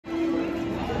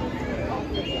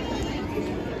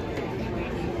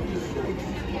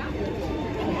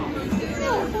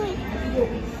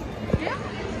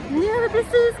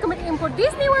på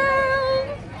Disney World!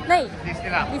 Nej,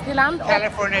 Disneyland.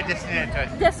 California Disneyland.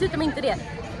 Dessutom inte det.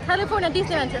 California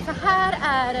Disneyland, för här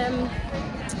är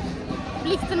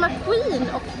Blixten McQueen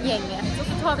och gänget. Och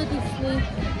så tar vi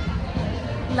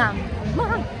Disneyland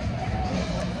imorgon.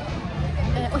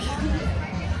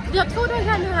 Vi har 2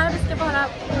 dagar nu här, vi ska vara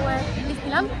på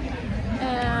Disneyland.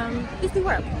 Disney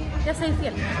World, jag säger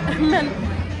fel. Men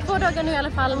 2 dagar nu i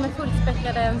alla fall med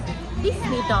fullspäckade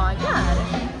Disney-dagar.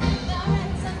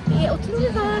 Det är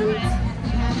otroligt varmt.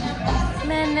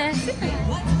 Men super.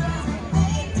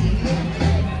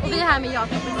 Och vi är här med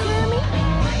Jakob och Jeremy.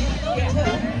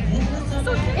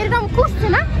 Så, är det de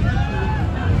kossorna?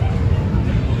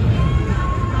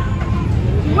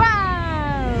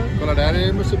 Wow! Kolla, där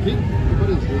är Musse Pigg på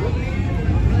Disneyland.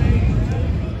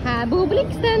 Här bor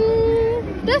Blixten.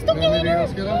 Där stod det här. Vem är det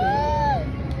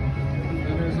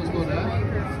som står där?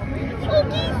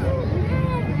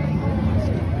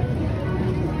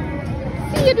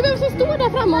 Ser du vem som står där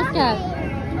framme, Oskar?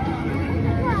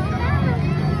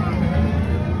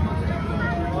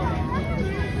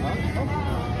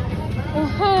 Åh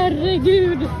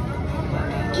herregud!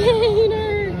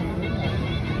 Gainer!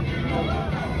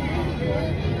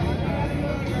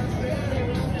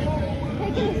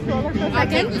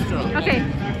 Okej.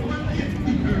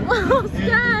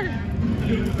 Oskar!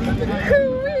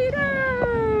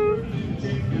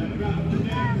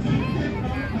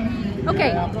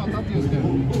 Okej.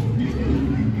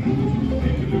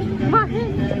 Vad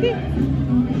häftigt!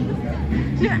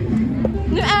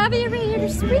 Nu är vi i Radiator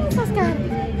Springs, Oskar.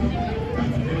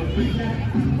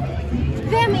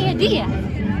 Vem är det?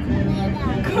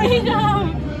 Guido!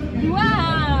 Wow!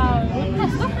 Här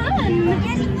står han!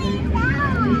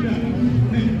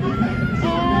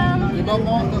 Det är bara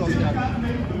mat där, Oskar.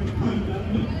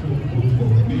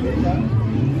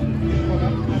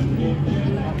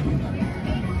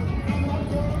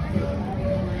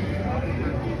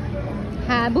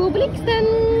 Här bor Blixten.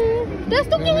 Där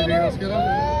stod det Vem är det som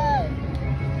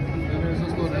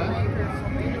står där?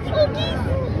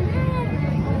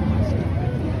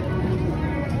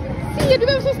 Ser du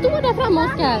vem som står där framme,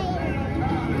 Oskar?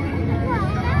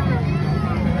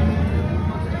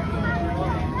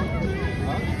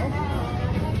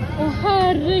 Åh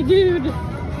herregud!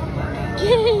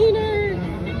 Gainer!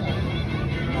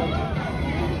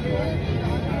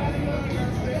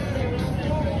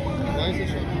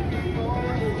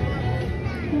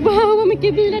 Wow, vad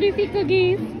mycket bilar du fick,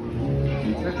 Ogis!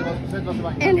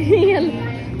 En hel!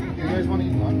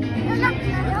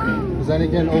 Then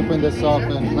you can open this up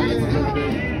and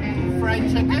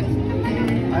Fried chicken?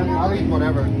 I'll eat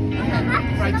whatever.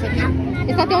 Fried chicken?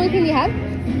 Is that the only thing you have?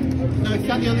 No, it's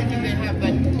not the only thing they have, but...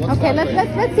 Okay,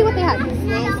 let's see what they have.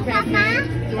 Swell's Cafe. Do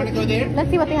you want to go there? Let's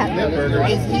see what they have. Yeah, burger.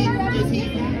 Is he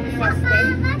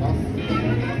suspect?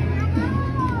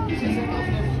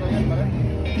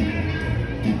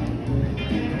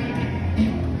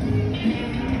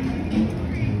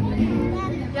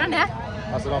 Gör han det?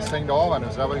 Alltså de stängde av här nu,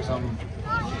 så det var liksom...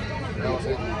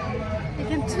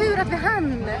 Vilken tur att vi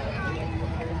hann.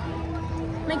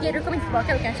 Men Gero kommer inte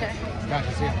tillbaka då kanske?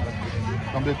 Kanske senare.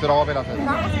 De byter av hela tiden.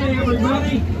 There you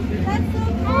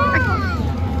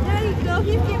go. He's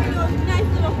giving you a nice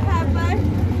little pepper.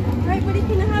 Right, buddy?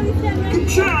 Can I have you stand right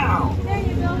here? There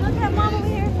you go. Look at mom over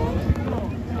here.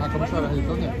 Han kommer köra hit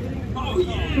nu.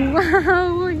 Wow,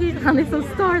 han är så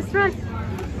starstruck.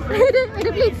 Är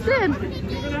det Blixten?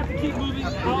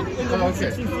 Ja,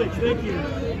 okej.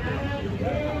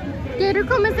 Gero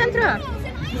kommer sen, tror jag.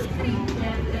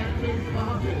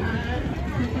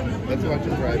 Let's watch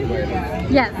it right away.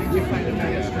 Yes.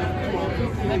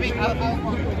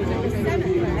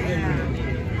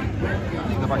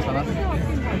 Sitta på axlarna.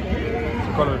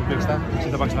 Så kollar vi på Blixten.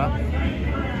 Sitta på axlarna.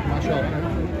 Han kör.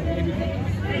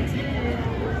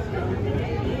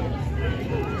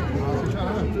 Han ska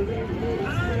köra nu.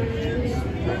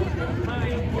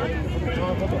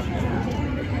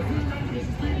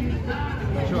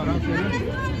 Kör han, ser du?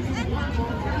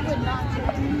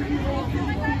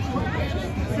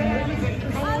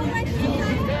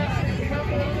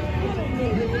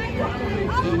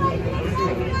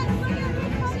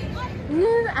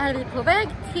 Nu är vi på väg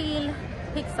till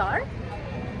Pixar.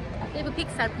 Vi är på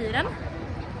Pixar-piren.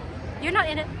 You're not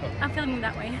in it. I'm filming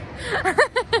that way.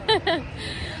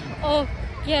 Och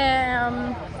yeah,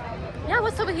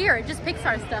 what's over here? Just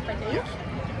Pixar stuff, I think.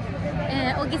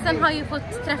 Och Gissan har ju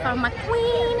fått träffa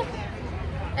McQueen.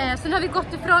 Så nu har vi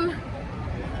gått ifrån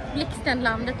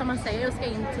Blixtenlandet, om man säger, och ska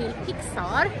in till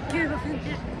Pixar. Gud vad fint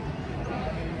det är.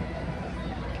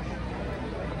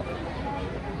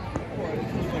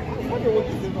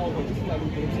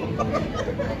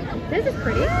 This is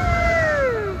pretty.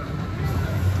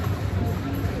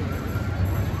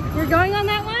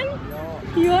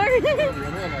 Gör det?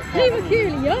 Nej, vad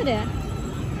kul. Gör det.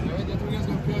 Jag tror jag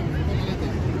ska pröva lite.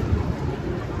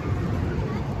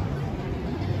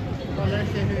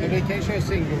 Vi kan köra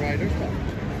single riders då.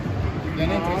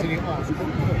 Den är inte riktigt avskott.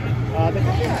 Ja, det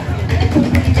kan vi göra.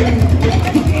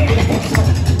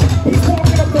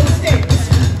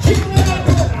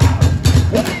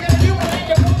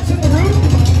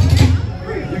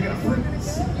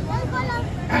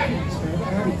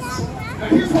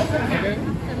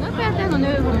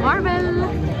 Marvel.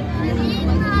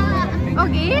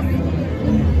 Okej.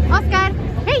 Oskar,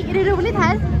 hej, är det roligt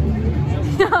här?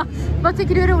 Ja, vad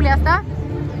tycker du är roligast då?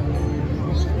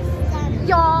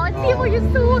 Ja, det var ju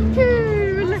så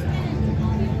kul!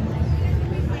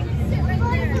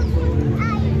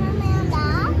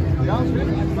 Ja,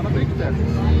 man har byggt det.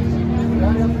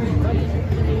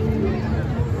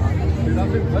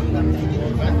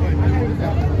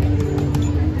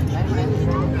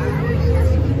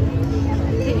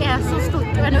 Det är så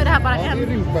stort, men nu är det här bara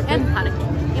en park.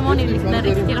 Imorgon är det lite en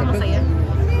risk till om man säger.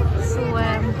 Så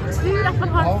tur att man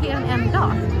har fler än en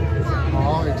dag.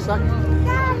 Ja, exakt.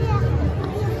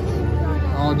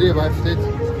 Ja, det var häftigt.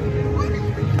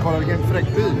 Kolla vilken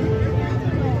fräck bil.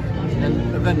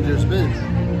 En Avengers-bil.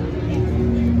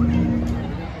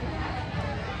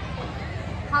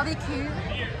 Har vi kul?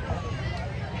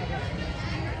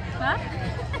 Va?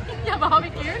 Ja, vad har vi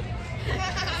kul?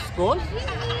 Skål!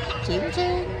 Ching,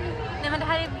 ching. Nej, men det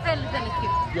här är väldigt, väldigt kul.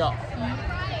 Ja.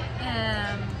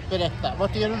 Berätta,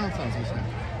 vart är du någonstans just nu?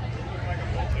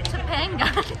 Topanga.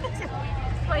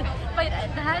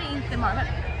 Det här är inte Marvel.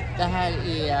 Det här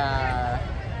är...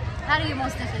 Här är ju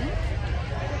Monsters Inc.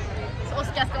 Så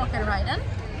Oskar ska åka riden.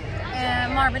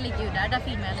 Marvel ligger ju där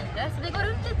filmar jag lite. Så vi går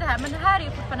runt lite här, men det här är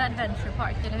ju fortfarande Adventure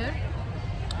Park, eller hur?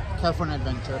 California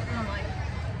Adventure.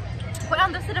 På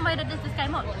andra sidan var det Disney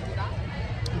Sky Mall.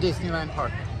 Disneyland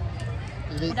Park.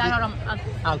 Och där har de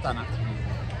allt annat.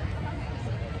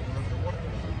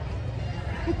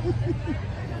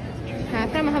 Här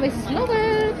framme har vi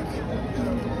slottet.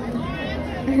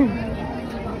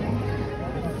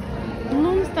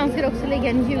 Någonstans ska det också ligga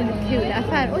en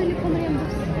julkuleaffär. Oj, nu kommer det en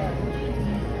buss.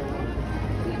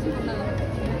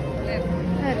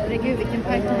 Herregud, vilken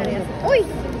park det här är. Oj!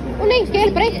 Åh nej, ska jag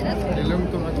hjälpa dig? Det är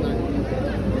lugnt om att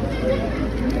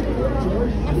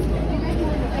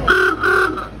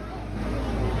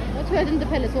Jag tror att inte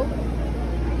Pelle sov.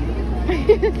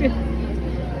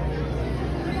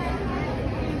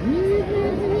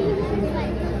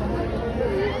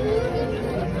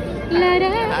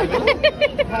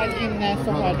 Här inne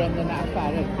så har de den här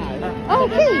affären här.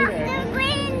 Okej.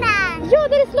 Ja,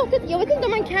 det är slottet. Jag vet inte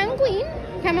om man kan gå in.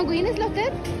 Kan man gå in i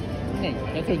slottet? Nej,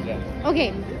 jag tror inte.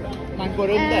 Okej. Man går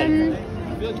under.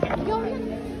 Ja.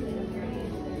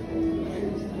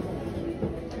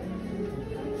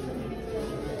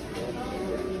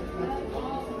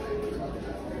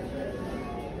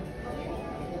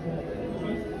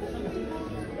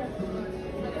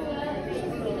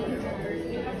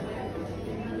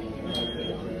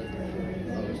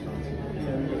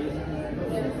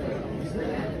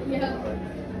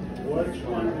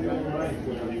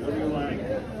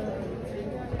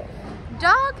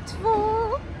 Dag 2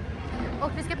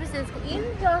 och vi ska precis gå in.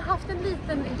 Jag har haft en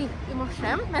liten dipp i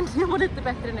morse, men jag mår lite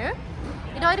bättre nu.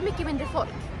 Idag är det mycket mindre folk,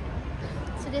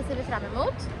 så det ser vi fram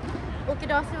emot. Och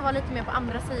idag ska vi vara lite mer på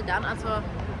andra sidan, alltså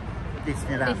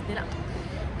Disneyland.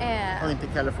 Och inte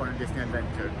California Disney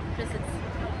Adventure. Precis.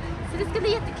 Så det ska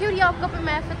bli jättekul. Jakob är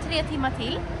med för 3 timmar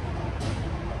till.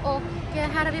 Och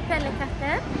här har vi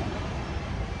Pelle-katten.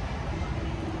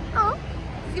 Ja.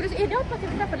 Jag hoppas att vi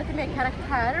får träffa lite mer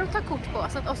karaktärer och ta kort på,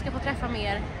 så att Oskar får träffa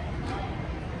mer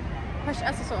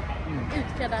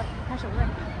utklädda personer.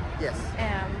 Yes.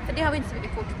 För det har vi inte så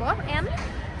mycket kort på än.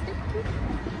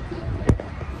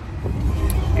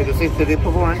 Okej, då sitter vi på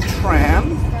våran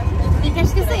tram. Vi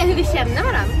kanske ska säga hur vi känner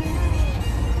varandra.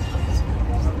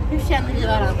 Hur känner vi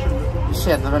varandra? Vi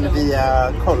känner väl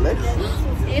via college.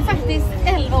 Det är faktiskt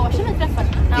 11 år sedan vi träffade.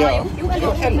 Ja,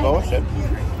 11 år sedan.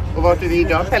 Och vart är vi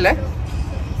idag, Pelle?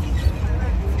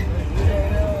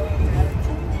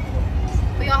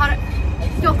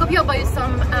 Jakob jobbar ju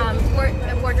som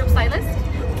wardrobe stylist.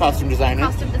 Costume designer.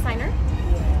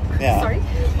 Yeah. Sorry.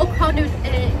 Och har nu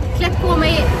klätt på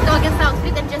mig dagens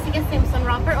outfit, en Jessica Simpson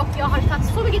romper. Och jag har tagit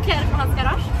så mycket kläder från hans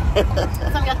garage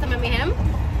som jag tar med mig hem.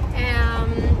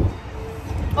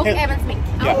 Och även smink.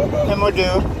 Ja. Hur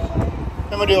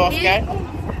mår du, Oskar?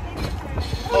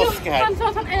 Oskar. Han sa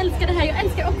att han älskar det här. Jag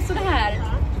älskar också det här.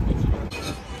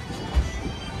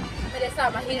 Men det är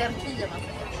samma hierarki om man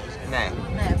säger. Nej.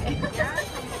 Okay.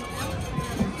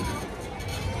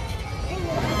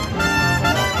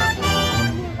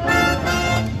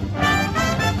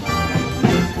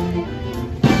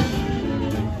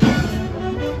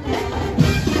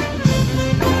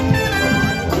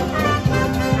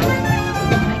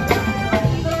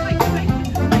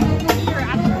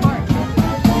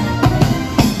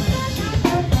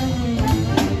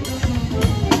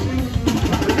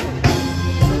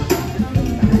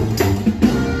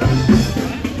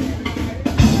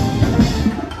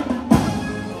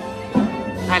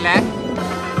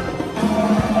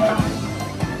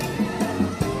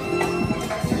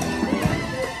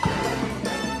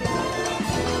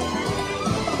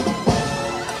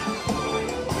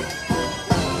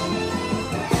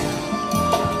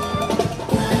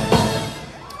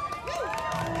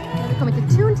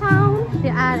 Town. Det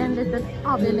är en liten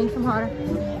avdelning som har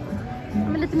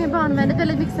lite mer barnvänligt,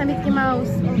 väldigt mycket Mickey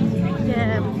Mouse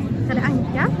och Kalle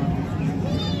Anka.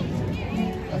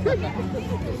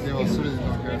 Det var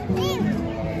svinaktigt.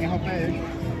 Jag hoppar ut.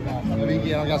 Ja, vi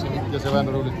ger dem ganska mycket så det var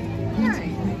ändå roligt.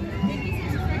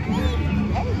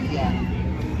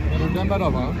 Är den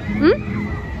bäddad va?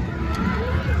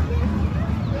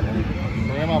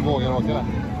 Då är man vågar åka där.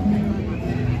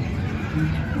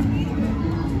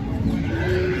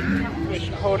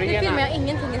 Nu filmar jag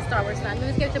ingenting i Star Wars Land, men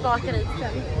vi ska ju tillbaka dit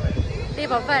sen. Det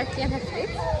var verkligen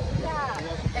häftigt.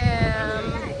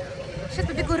 Det känns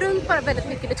att vi går runt bara väldigt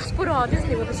mycket, lite sporadiskt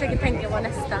nu och försöker tänka vad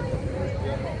nästa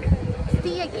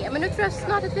steg är. Men nu tror jag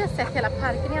snart att vi har sett hela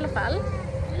parken i alla fall.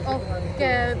 Och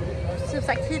som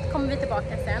sagt, hit kommer vi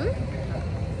tillbaka sen.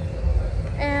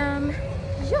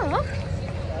 Ja.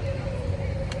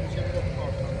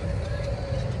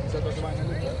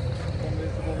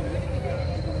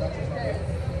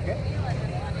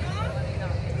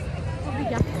 Och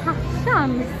bygga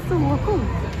Tarzan, så coolt.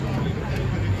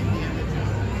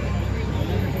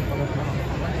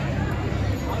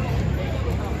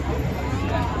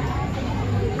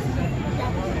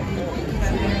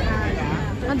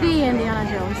 Ja, det är Indiana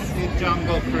Jones.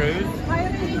 Jungle Cruise.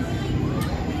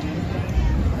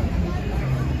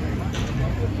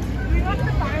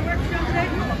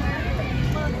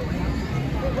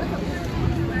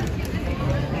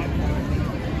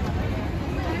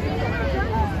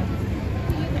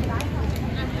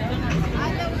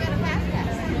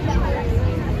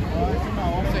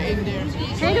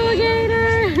 Hej då, Gator!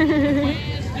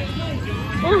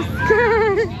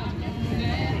 Oskar!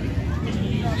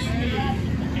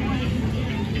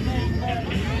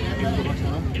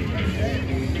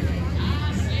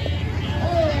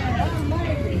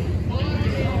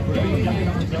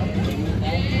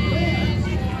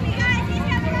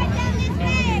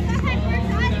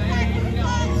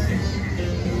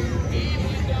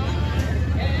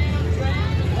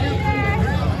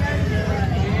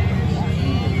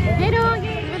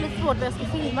 Vad jag ska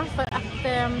filma för att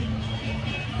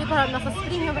det är bara en massa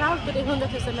spring överallt och det är 100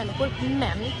 000 människor.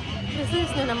 Men precis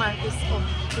nu när Marcus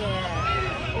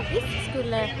och Isk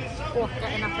skulle åka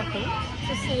en attraktion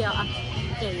så ser jag att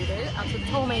Gator, alltså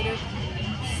Tomater,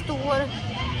 står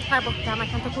här borta. Man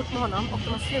kan ta kort med honom och de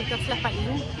har slutat släppa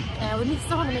in. Och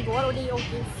missade honom igår och det är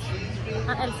Oskar.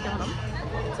 Han älskar honom.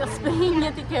 Så jag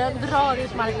springer till kön, drar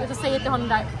ut Marcus och säger till honom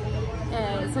där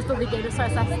som stod vid Gator och sa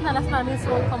jag såhär, snälla min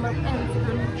son kommer upp en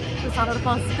sekund. Så sa han att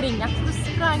han springa. Så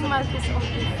sprang Marcus och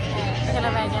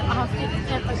hela vägen och han fick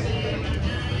träffa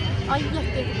ja,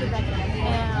 jättekul väg.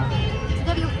 Så det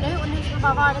har vi gjort nu och nu ska vi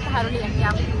bara vara lite här och leka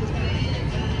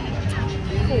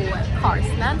på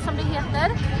Carsland som det heter.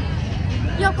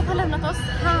 Jakob har lämnat oss.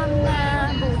 Han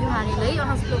bor ju här i LA och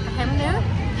han ska åka hem nu.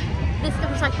 Vi ska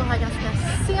som sagt vara ganska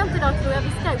sent idag tror jag.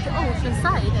 Vi ska ut till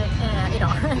Oceanside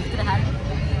idag efter det här.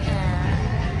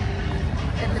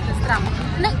 En liten strand.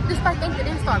 Nej, du sparkar inte, det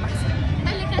är en Starbucks.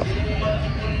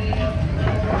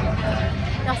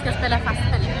 Jag ska spela fast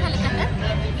Pellekatte.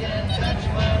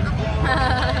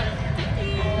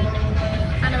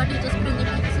 Han har varit ute och sprungit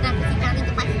lite så därför sitter han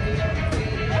inte fast.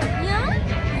 Ja.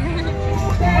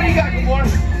 What do you got, good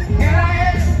morning? Here I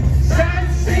am,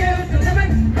 sense you,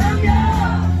 living from your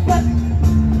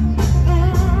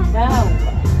now.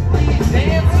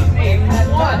 Dance with me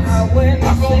once.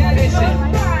 I'm going fishing.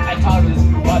 I taught us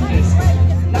about this.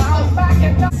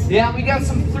 Yeah, we got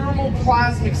some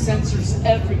thermoplasmic sensors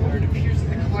everywhere. It appears that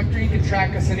the collector can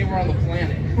track us anywhere on the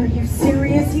planet. Are you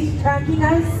serious? He's tracking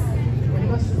us?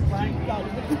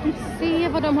 Se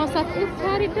vad de har satt upp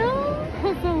här idag.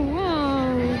 Alltså,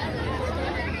 wow.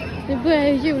 Nu börjar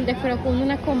ju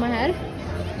juldekorationerna komma här.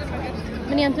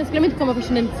 Men egentligen skulle de inte komma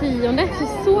förrän den 10:e.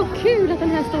 Så kul att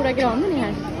den här stora granen är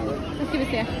här. Nu ska vi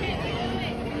se.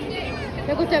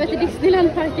 Jag har gått över till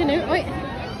Disneyland-parken nu. Oj.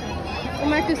 Och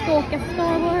Marcus ska åka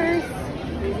Star Wars.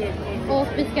 Och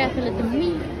vi ska äta lite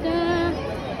middag.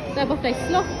 Där borta i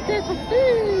slottet. Vad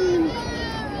fint!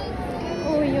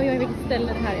 Oj, oj, oj, vilket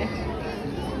ställe det här är.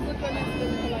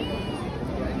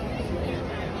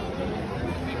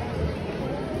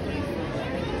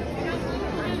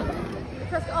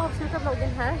 Jag ska avsluta vloggen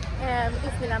här.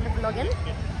 Disneyland-vloggen.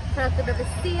 För att det blir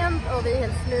sent och vi är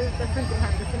helt slut. Jag tror inte det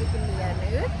händer så mycket mer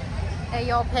nu.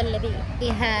 Jag och Pelle, vi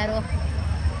är här och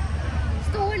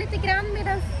står lite grann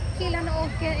medan killarna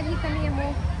åker en Hitta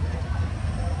Nemo-bana.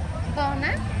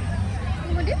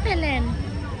 Hur mår du, Pellen?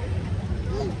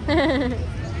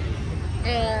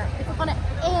 Det är fortfarande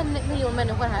 1 miljon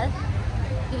människor här.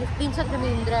 Det är inte så att det är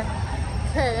mindre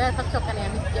köer för att klockan är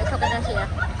mycket. Klockan kanske är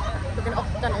klockan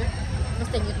 8 nu. De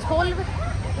stänger 12.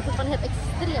 Det är fortfarande helt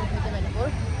extremt mycket människor.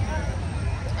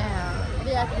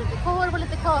 Vi äter lite korv och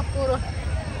lite kakor. Och,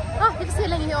 vi får se hur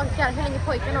länge vi orkar. Hur länge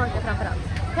pojkarna orkar framförallt.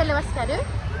 Pelle, vad ska du?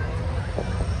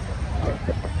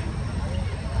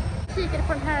 Kikade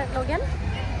på den här loggen.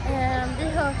 Vi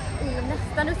hörs i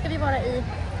nästa. Nu ska vi vara i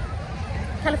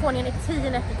Kalifornien i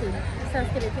 10 nätter till. Sen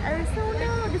ska vi till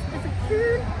Arizona och det ska bli så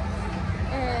kul.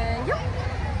 Ja.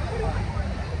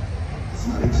 It's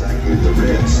not exactly the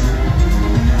Ritz,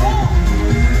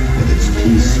 but it's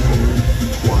peace.